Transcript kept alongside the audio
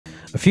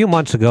A few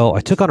months ago, I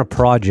took on a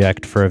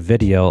project for a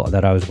video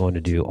that I was going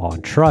to do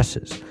on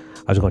trusses.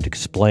 I was going to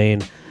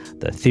explain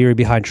the theory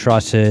behind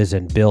trusses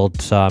and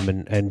build some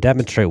and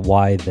demonstrate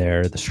why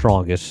they're the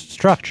strongest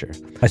structure.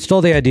 I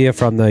stole the idea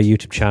from the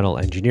YouTube channel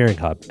Engineering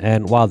Hub,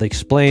 and while they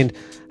explained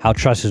how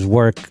trusses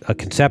work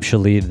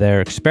conceptually,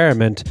 their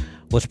experiment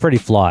was pretty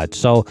flawed.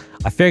 So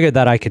I figured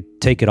that I could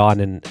take it on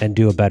and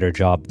do a better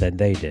job than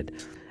they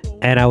did.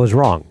 And I was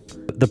wrong.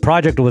 The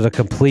project was a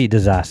complete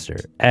disaster,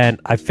 and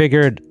I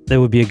figured it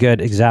would be a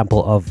good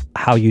example of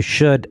how you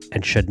should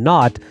and should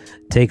not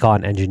take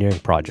on engineering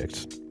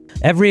projects.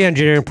 Every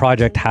engineering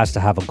project has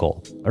to have a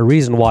goal, a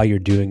reason why you're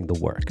doing the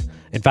work.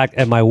 In fact,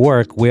 at my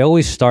work, we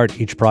always start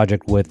each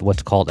project with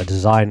what's called a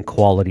design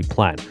quality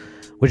plan,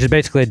 which is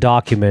basically a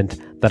document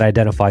that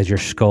identifies your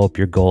scope,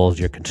 your goals,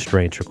 your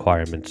constraints,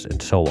 requirements,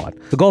 and so on.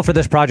 The goal for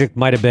this project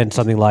might have been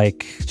something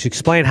like to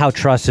explain how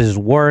trusses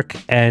work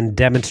and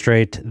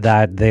demonstrate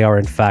that they are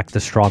in fact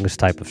the strongest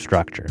type of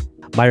structure.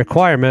 My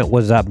requirement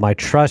was that my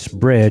truss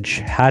bridge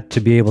had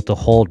to be able to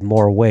hold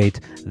more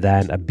weight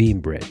than a beam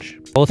bridge.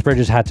 Both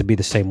bridges had to be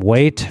the same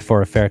weight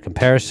for a fair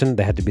comparison.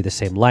 They had to be the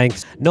same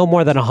length, no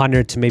more than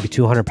 100 to maybe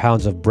 200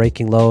 pounds of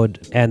braking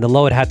load, and the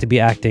load had to be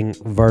acting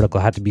vertical,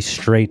 had to be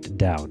straight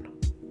down.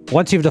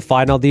 Once you've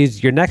defined all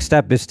these, your next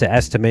step is to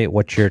estimate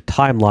what your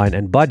timeline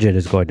and budget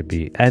is going to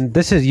be. And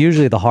this is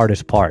usually the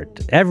hardest part.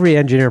 Every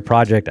engineering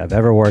project I've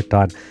ever worked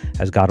on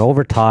has gone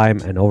over time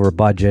and over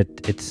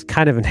budget. It's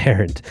kind of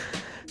inherent.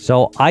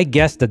 So I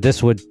guessed that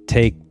this would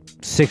take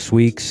 6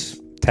 weeks,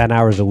 10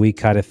 hours a week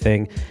kind of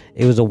thing.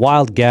 It was a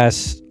wild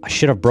guess. I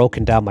should have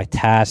broken down my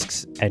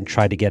tasks and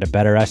tried to get a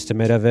better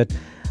estimate of it.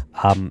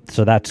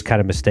 So that's kind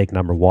of mistake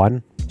number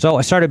one. So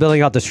I started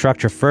building out the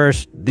structure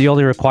first. The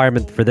only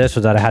requirement for this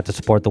was that I had to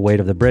support the weight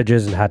of the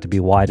bridges and had to be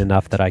wide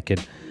enough that I could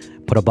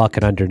put a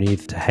bucket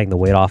underneath to hang the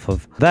weight off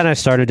of. Then I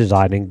started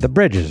designing the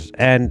bridges,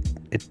 and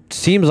it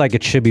seems like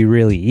it should be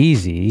really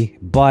easy,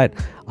 but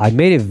I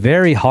made it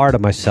very hard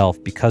on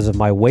myself because of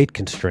my weight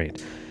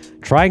constraint.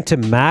 Trying to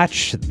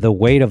match the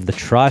weight of the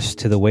truss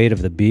to the weight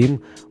of the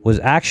beam was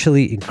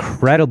actually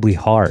incredibly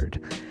hard.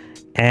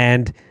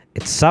 And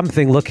it's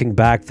something looking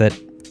back that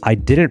I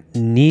didn't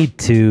need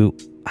to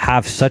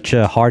have such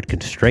a hard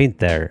constraint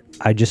there.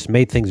 I just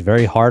made things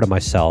very hard on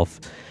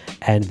myself,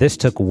 and this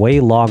took way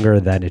longer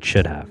than it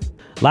should have.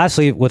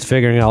 Lastly was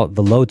figuring out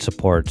the load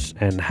supports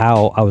and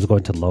how I was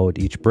going to load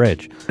each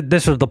bridge.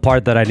 This was the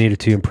part that I needed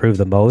to improve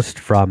the most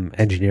from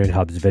Engineering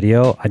Hub's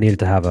video. I needed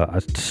to have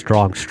a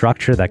strong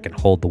structure that can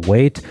hold the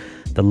weight.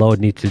 The load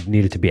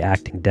needed to be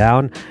acting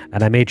down,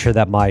 and I made sure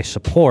that my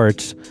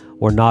supports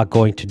were not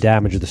going to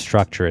damage the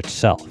structure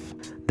itself.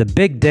 The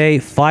big day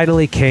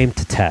finally came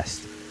to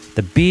test.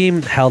 The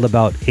beam held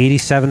about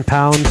 87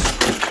 pounds,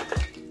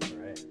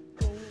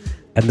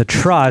 and the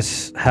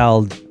truss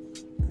held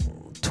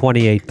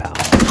 28 pounds.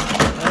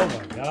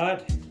 Oh my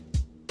God.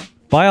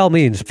 By all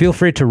means, feel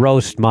free to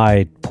roast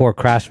my poor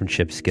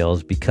craftsmanship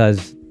skills,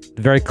 because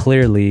very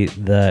clearly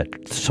the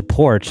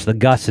supports, the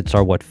gussets,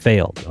 are what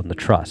failed on the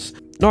truss.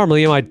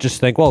 Normally you might just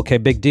think, well, okay,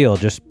 big deal,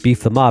 just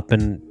beef them up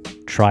and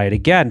try it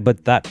again,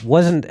 but that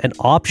wasn't an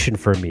option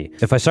for me.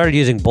 If I started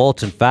using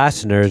bolts and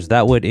fasteners,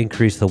 that would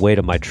increase the weight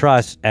of my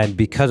truss, and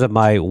because of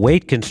my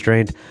weight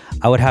constraint,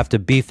 I would have to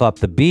beef up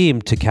the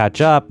beam to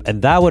catch up,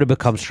 and that would have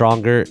become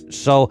stronger,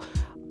 so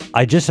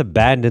I just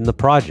abandoned the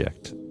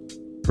project.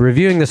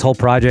 Reviewing this whole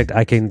project,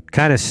 I can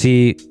kind of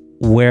see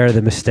where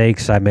the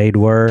mistakes I made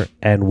were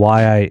and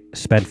why I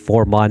spent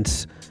 4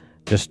 months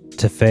just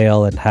to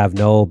fail and have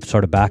no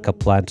sort of backup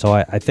plan. So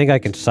I think I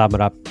can sum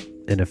it up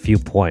in a few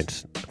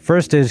points.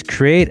 First is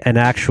create an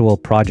actual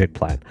project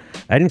plan.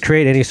 I didn't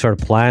create any sort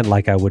of plan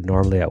like I would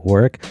normally at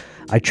work.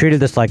 I treated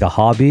this like a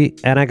hobby,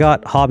 and I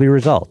got hobby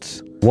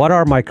results. What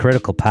are my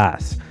critical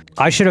paths?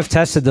 I should have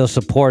tested those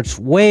supports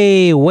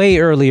way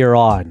earlier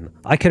on.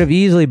 I could have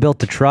easily built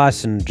the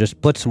truss and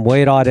just put some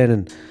weight on it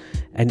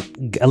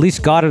and at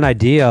least got an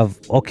idea of,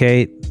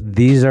 okay,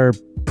 these are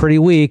pretty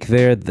weak.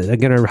 They're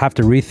gonna have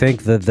to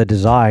rethink the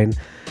design.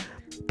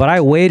 But I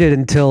waited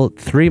until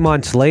 3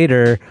 months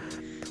later,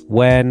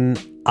 when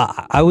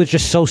I was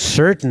just so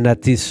certain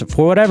that these,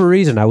 for whatever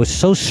reason, I was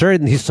so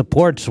certain these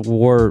supports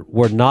were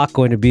not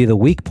going to be the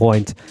weak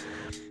point,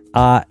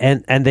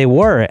 and they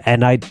were,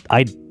 and I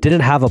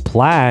didn't have a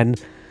plan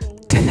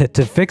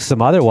to fix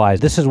them otherwise.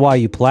 This is why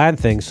you plan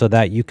things, so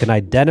that you can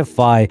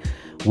identify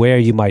where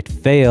you might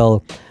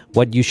fail,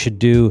 what you should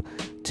do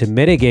to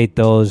mitigate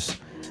those,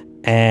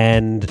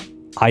 and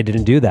I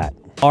didn't do that.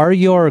 Are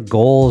your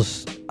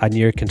goals and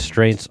your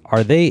constraints,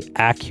 are they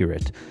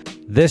accurate?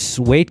 This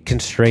weight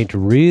constraint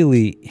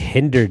really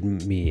hindered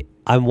me.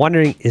 I'm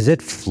wondering, is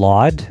it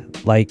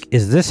flawed? Like,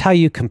 is this how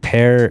you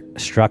compare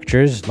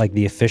structures, like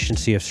the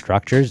efficiency of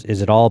structures?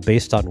 Is it all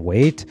based on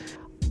weight?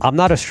 I'm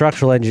not a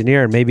structural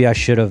engineer, and maybe I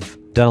should have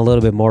done a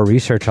little bit more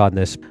research on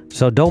this.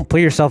 So don't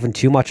put yourself in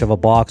too much of a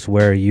box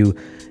where you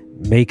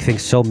make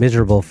things so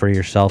miserable for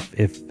yourself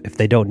if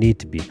they don't need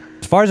to be.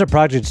 As far as the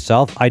project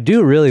itself, I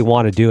do really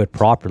want to do it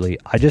properly.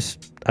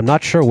 I'm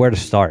not sure where to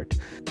start.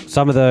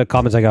 Some of the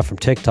comments I got from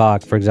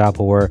TikTok, for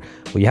example, were,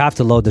 well, you have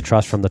to load the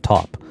truss from the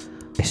top.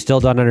 I still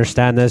don't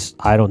understand this.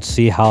 I don't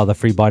see how the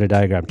free body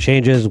diagram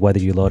changes, whether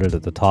you load it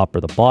at the top or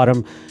the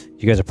bottom.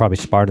 You guys are probably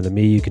smarter than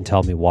me. You can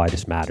tell me why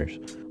this matters.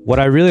 What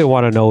I really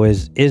want to know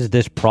is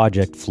this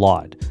project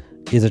flawed?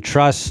 Is a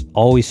truss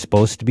always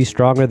supposed to be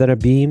stronger than a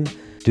beam?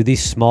 Do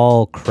these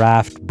small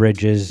craft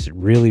bridges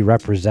really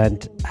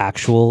represent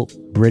actual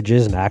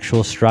bridges and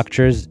actual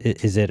structures?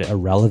 Is it a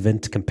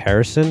relevant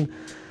comparison?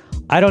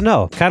 I don't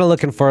know. Kind of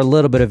looking for a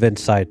little bit of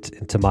insight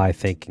into my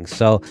thinking.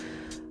 So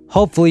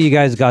hopefully you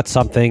guys got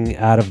something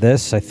out of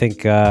this. I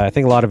think a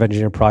lot of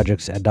engineering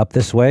projects end up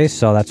this way,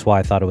 so that's why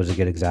I thought it was a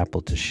good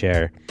example to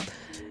share.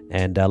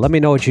 And let me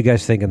know what you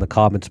guys think in the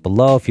comments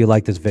below. If you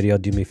like this video,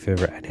 do me a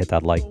favor and hit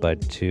that like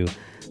button too.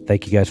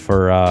 Thank you guys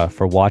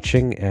for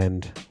watching,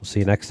 and we'll see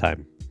you next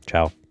time.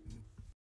 Ciao.